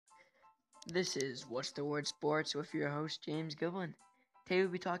This is What's the Word Sports with your host, James Goodwin. Today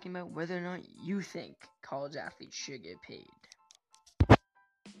we'll be talking about whether or not you think college athletes should get paid.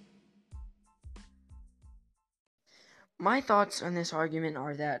 My thoughts on this argument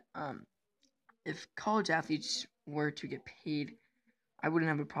are that if college athletes were to get paid, I wouldn't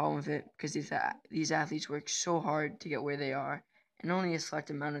have a problem with it because these athletes work so hard to get where they are, and only a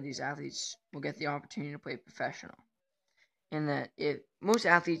select amount of these athletes will get the opportunity to play professional. And that most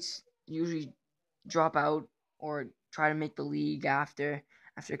athletes usually drop out or try to make the league after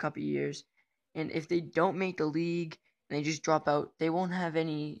a couple of years. And if they don't make the league and they just drop out, they won't have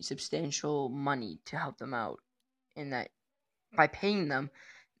any substantial money to help them out. And that by paying them,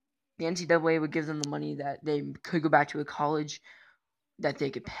 the NCAA would give them the money that they could go back to a college that they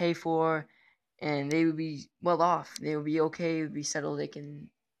could pay for, and they would be well off. They would be okay, they would be settled, they can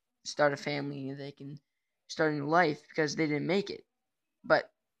start a family, they can start a new life because they didn't make it.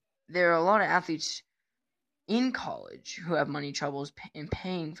 But there are a lot of athletes in college who have money troubles in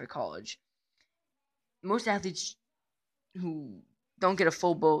paying for college. Most athletes who don't get a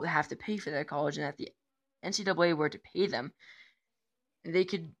full boat have to pay for their college, and if the NCAA were to pay them, they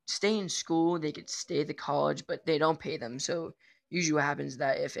could stay in school, they could stay at the college, but they don't pay them. So usually what happens is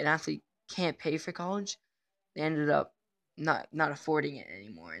that if an athlete can't pay for college, they ended up not affording it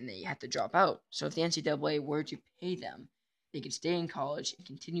anymore, and they have to drop out. So if the NCAA were to pay them, they could stay in college and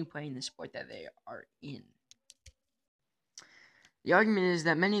continue playing the sport that they are in. The argument is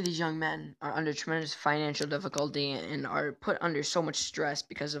that many of these young men are under tremendous financial difficulty and are put under so much stress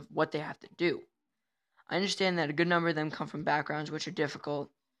because of what they have to do. I understand that a good number of them come from backgrounds which are difficult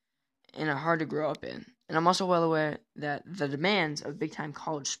and are hard to grow up in. And I'm also well aware that the demands of big-time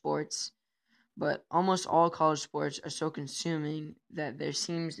college sports, but almost all college sports are so consuming that there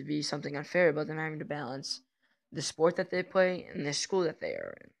seems to be something unfair about them having to balance the sport that they play and the school that they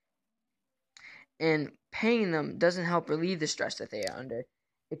are in. And paying them doesn't help relieve the stress that they are under.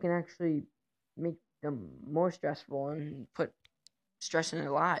 It can actually make them more stressful and put stress in their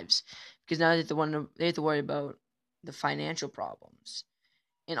lives because now they have to worry about the financial problems.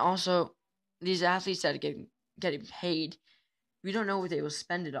 And also, these athletes that are getting paid, we don't know what they will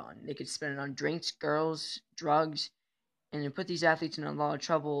spend it on. They could spend it on drinks, girls, drugs, and it put these athletes in a lot of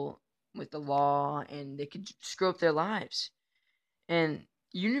trouble with the law, and they could screw up their lives. And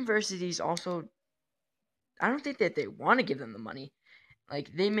universities also, I don't think that they want to give them the money.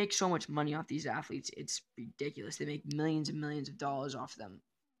 Like, they make so much money off these athletes, it's ridiculous. They make millions and millions of dollars off them,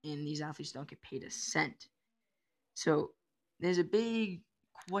 and these athletes don't get paid a cent. So there's a big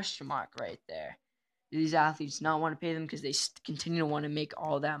question mark right there. Do these athletes not want to pay them because they continue to want to make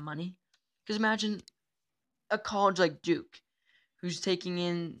all that money? Because imagine a college like Duke, who's taking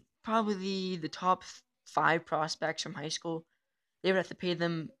in probably the top 5 prospects from high school. They would have to pay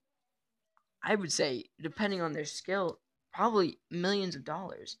them, I would say, depending on their skill, probably millions of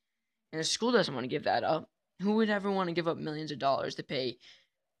dollars. And the school doesn't want to give that up. Who would ever want to give up millions of dollars to pay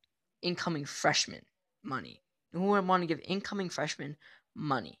incoming freshmen money? Who would want to give incoming freshmen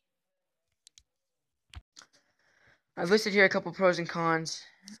money? I've listed here a couple pros and cons.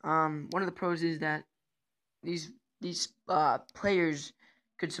 One of the pros is that these players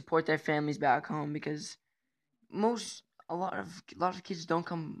could support their families back home because a lot of kids don't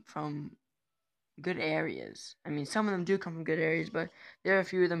come from good areas. I mean, some of them do come from good areas, but there are a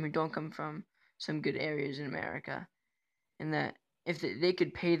few of them who don't come from some good areas in America. And that if they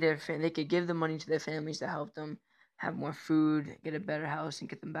could pay they could give the money to their families to help them have more food, get a better house, and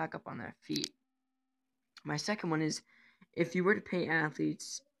get them back up on their feet. My second one is, if you were to pay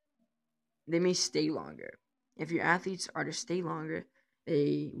athletes, they may stay longer. If your athletes are to stay longer,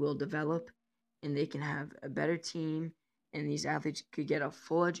 they will develop and they can have a better team, and these athletes could get a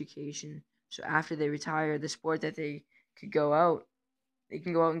full education. So after they retire, the sport that they can go out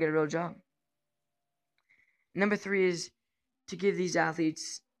and get a real job. Number 3 is to give these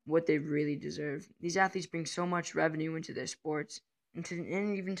athletes what they really deserve. These athletes bring so much revenue into their sports and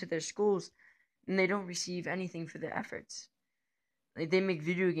even to their schools, and they don't receive anything for their efforts. Like, they make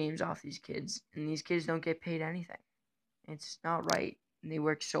video games off these kids, and these kids don't get paid anything. It's not right. And they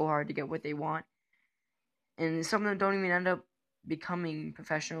work so hard to get what they want. And some of them don't even end up becoming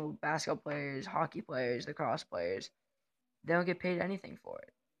professional basketball players, hockey players, lacrosse players. They don't get paid anything for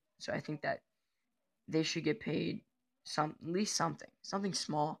it. So I think that they should get paid at least something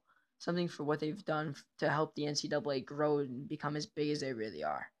small, something for what they've done to help the NCAA grow and become as big as they really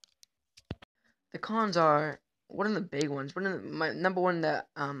are. The cons are, one of the big ones. My number one that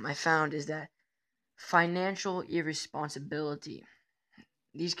I found is that financial irresponsibility.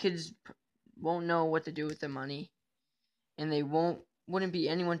 These kids won't know what to do with their money, and they won't wouldn't be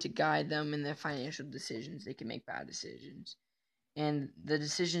anyone to guide them in their financial decisions. They can make bad decisions, and the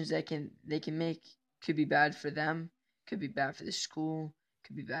decisions they can make could be bad for them, could be bad for the school,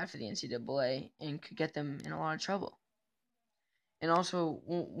 could be bad for the NCAA, and could get them in a lot of trouble. And also,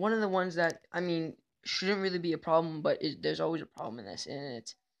 one of the ones that, I mean, shouldn't really be a problem, but there's always a problem in this, and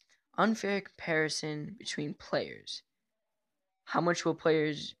it's unfair comparison between players. How much will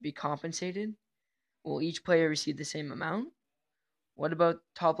players be compensated? Will each player receive the same amount? What about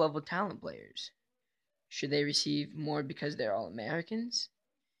top level talent players? Should they receive more because they're all Americans?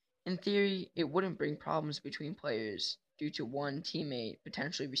 In theory, it wouldn't bring problems between players due to one teammate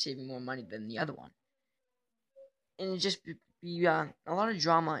potentially receiving more money than the other one. And it just be a lot of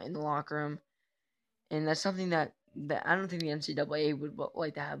drama in the locker room, and that's something that I don't think the NCAA would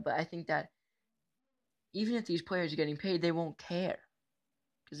like to have. But I think that even if these players are getting paid, they won't care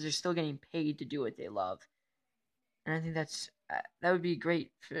because they're still getting paid to do what they love. And I think that would be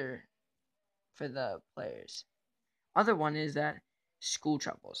great for the players. Other one is that school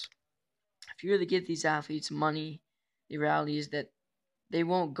troubles. If you really give these athletes money, the reality is that they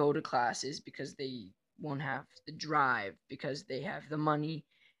won't go to classes because they won't have the drive, because they have the money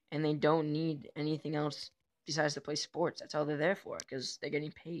and they don't need anything else besides to play sports. That's all they're there for, because they're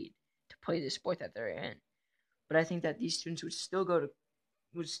getting paid to play the sport that they're in. But I think that these students would still go to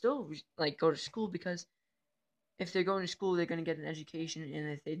school, because if they're going to school, they're going to get an education, and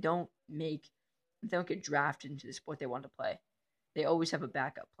if they don't get drafted into the sport they want to play, they always have a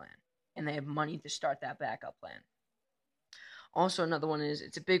backup plan, and they have money to start that backup plan. Also, another one is,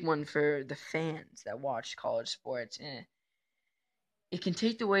 it's a big one for the fans that watch college sports, and it can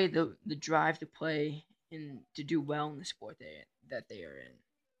take away the drive to play and to do well in the sport that they are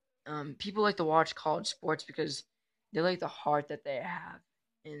in. People like to watch college sports because they like the heart that they have,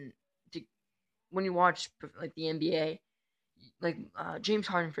 and when you watch like the NBA, like James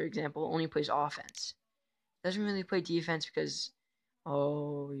Harden, for example, only plays offense. Doesn't really play defense because,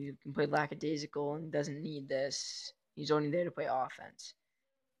 oh, you can play lackadaisical and doesn't need this. He's only there to play offense.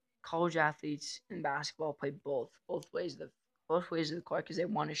 College athletes in basketball play both ways of the court, because they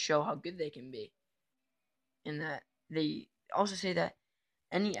want to show how good they can be. And that they also say that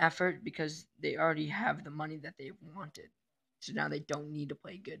any effort, because they already have the money that they wanted. So now they don't need to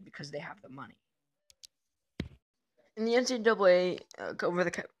play good because they have the money. In the NCAA, over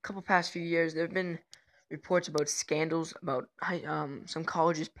the couple past few years, there have been reports about scandals about some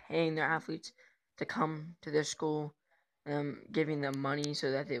colleges paying their athletes to come to their school, giving them money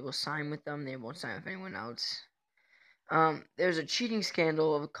so that they will sign with them. They won't sign with anyone else. There's a cheating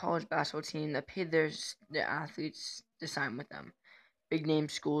scandal of a college basketball team that paid their athletes to sign with them. Big name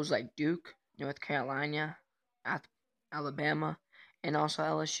schools like Duke, North Carolina, Alabama, and also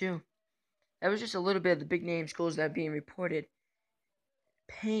LSU. That was just a little bit of the big name schools that are being reported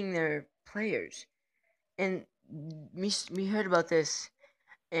paying their players. And we heard about this,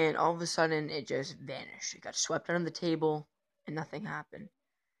 and all of a sudden it just vanished. It got swept under the table, and nothing happened.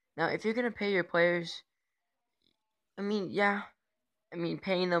 Now, if you're going to pay your players,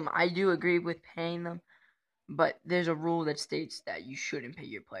 paying them, I do agree with paying them, but there's a rule that states that you shouldn't pay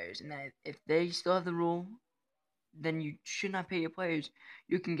your players, and that if they still have the rule, then you should not pay your players.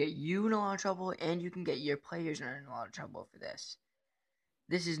 You can get you in a lot of trouble, and you can get your players in a lot of trouble for this.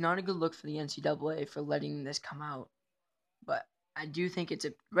 This is not a good look for the NCAA for letting this come out, but I do think it's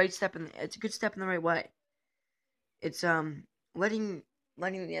a good step in the right way. It's letting the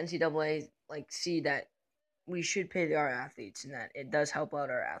NCAA see that we should pay our athletes, and that it does help out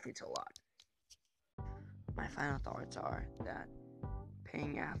our athletes a lot. My final thoughts are that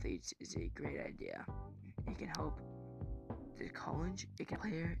paying athletes is a great idea. It can help the college, it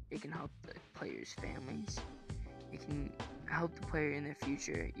can help the players' families, it can help the player in the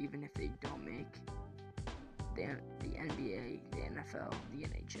future, even if they don't make the NBA, the NFL, the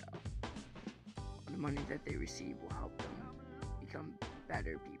NHL. The money that they receive will help them become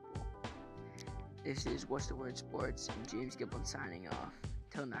better people. This is What's the Word Sports, and James Giblin signing off.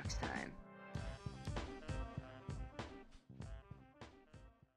 Till next time.